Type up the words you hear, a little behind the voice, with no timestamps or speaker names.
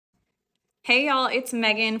Hey y'all, it's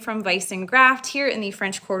Megan from Vice and Graft here in the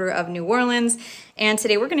French Quarter of New Orleans. And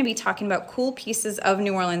today we're going to be talking about cool pieces of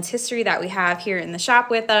New Orleans history that we have here in the shop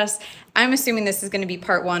with us. I'm assuming this is going to be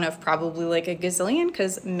part one of probably like a gazillion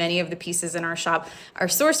because many of the pieces in our shop are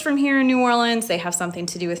sourced from here in New Orleans. They have something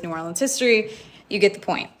to do with New Orleans history. You get the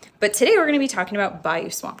point. But today we're going to be talking about bayou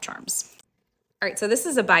swamp charms. All right, so this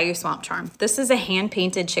is a bayou swamp charm. This is a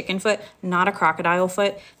hand-painted chicken foot, not a crocodile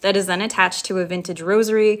foot, that is then attached to a vintage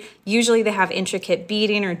rosary. Usually they have intricate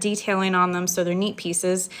beading or detailing on them, so they're neat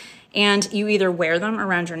pieces. And you either wear them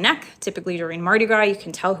around your neck, typically during Mardi Gras. You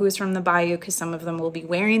can tell who's from the bayou because some of them will be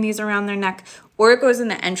wearing these around their neck, or it goes in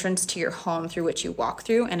the entrance to your home through which you walk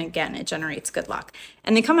through, and again, it generates good luck.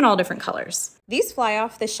 And they come in all different colors. These fly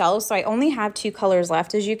off the shelves, so I only have 2 colors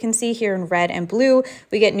left, as you can see here in red and blue.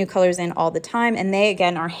 We get new colors in all the time, and they,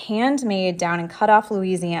 again, are handmade down in Cut Off,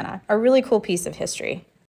 Louisiana. A really cool piece of history.